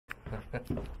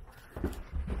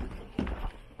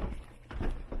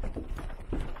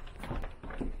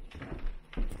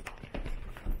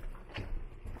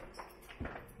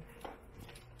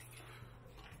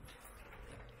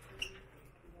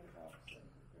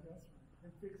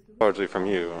Largely from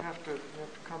you. You have to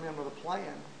come in with a plan.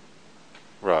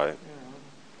 Right. You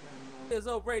know, There's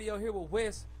Oak Radio here with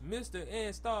Wes, Mr.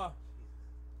 and Star.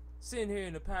 Sitting here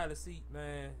in the pilot seat,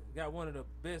 man. Got one of the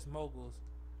best moguls,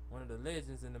 one of the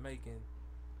legends in the making,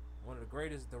 one of the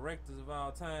greatest directors of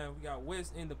all time. We got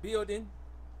Wes in the building.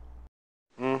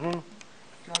 Johnny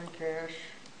Cash,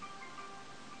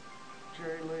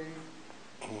 Jerry Lee.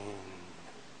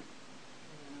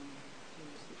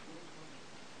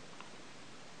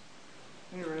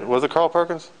 Anyway, Was it Carl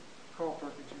Perkins? Carl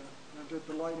Perkins, yeah. And I did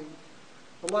the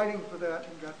lighting for that,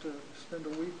 and got to spend a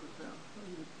week with them.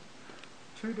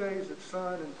 2 days at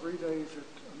Sun and 3 days at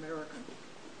American.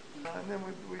 And then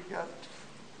we got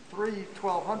 3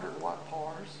 1200-watt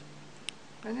pars.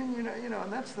 And then you know,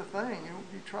 and that's the thing.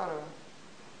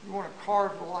 You want to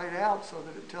carve the light out so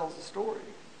that it tells the story.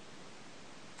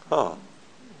 Huh. And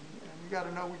you got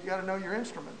to know your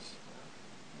instruments.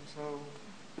 And so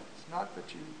it's not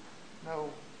that you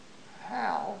know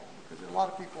how, because a lot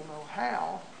of people know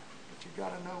how, but you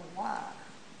got to know why.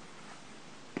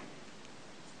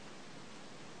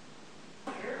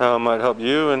 How it might help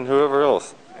you and whoever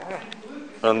else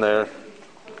on their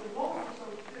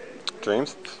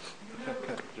dreams.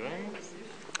 Dreams?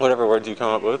 Whatever words you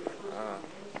come up with.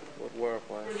 What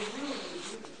wordplay?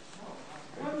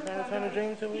 Are you trying to turn a dream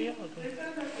into reality?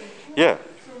 Yeah.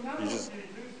 You just.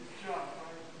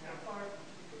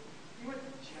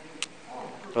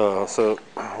 So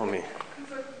let me.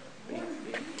 You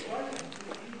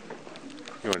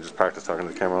want to just practice talking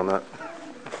to the camera on that?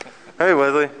 Hey,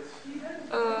 Wesley.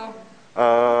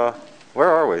 Where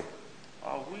are we?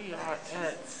 We are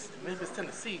at Memphis,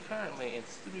 Tennessee, currently in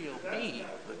Studio B,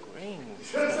 the Green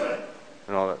Studio.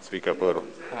 And all that. Speak up a little.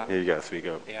 Huh? Yeah, you gotta speak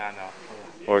up. Yeah, I know.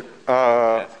 Or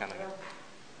That's kind of good.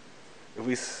 if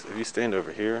you stand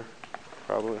over here,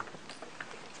 probably.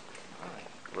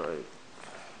 Right.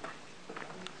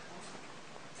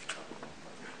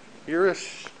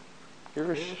 Here-ish.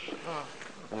 Here-ish.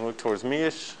 And look towards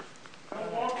me-ish.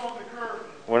 Don't walk on the curb.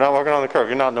 We're not walking on the curve.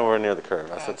 You're not nowhere near the curve.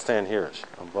 I said stand here-ish.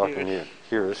 I'm blocking you.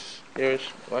 Here-ish.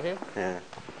 Here-ish. Right here? Yeah.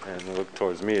 And look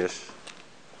towards me-ish.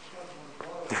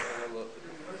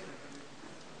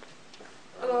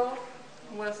 Hello,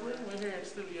 I'm Wesley. We're here in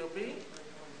Studio B.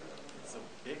 It's a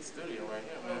big studio right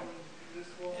here, man.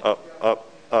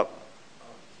 Up.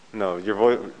 No, your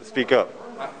voice. Speak up.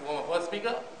 What? Speak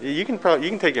up? You can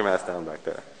take your mask down back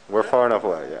there. We're far enough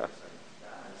away. Yeah.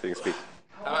 So you can speak.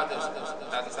 How about this?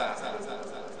 How's it sound?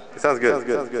 It sounds good.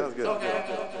 Sounds good. Okay.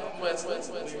 Wesley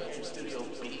from Studio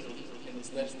B. In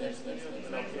this legendary studio.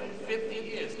 Been up here 50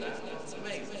 years now. It's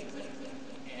amazing.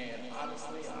 And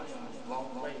honestly, I am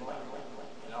blown away by it.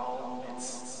 You know,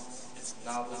 it's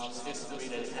knowledge, it's history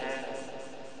that it has.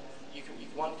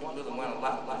 One can really learn a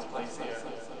lot about this place here.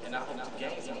 And I hope to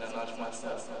gain some of that knowledge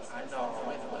myself. I know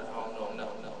already, but I don't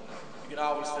know. You can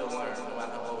always still learn, no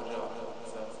matter how old you are.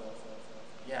 So,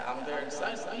 yeah, I'm very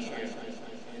excited to be here.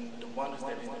 And the wonders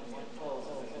that it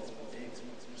imposes in this big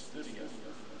studio.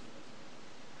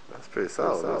 That's pretty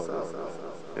solid.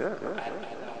 Yeah.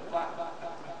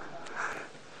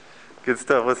 Good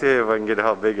stuff. Let's hear if I can get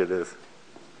how big it is.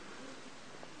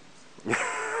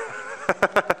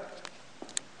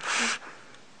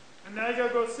 And now you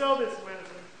gotta go sell this,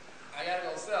 Wesley. I gotta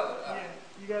go sell it. Yeah,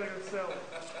 you gotta go sell it.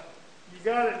 You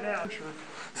got it now.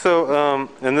 So,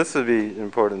 and this would be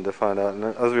important to find out.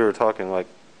 And as we were talking, like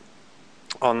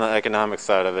on the economic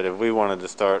side of it, if we wanted to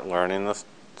start learning this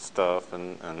stuff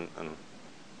and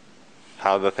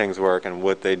how the things work and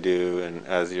what they do, and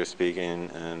as you're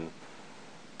speaking, and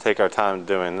take our time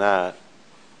doing that,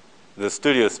 the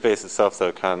studio space itself,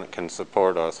 though, can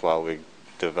support us while we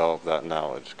develop that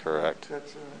knowledge. Correct? That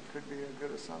could be a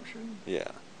good assumption.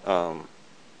 Yeah.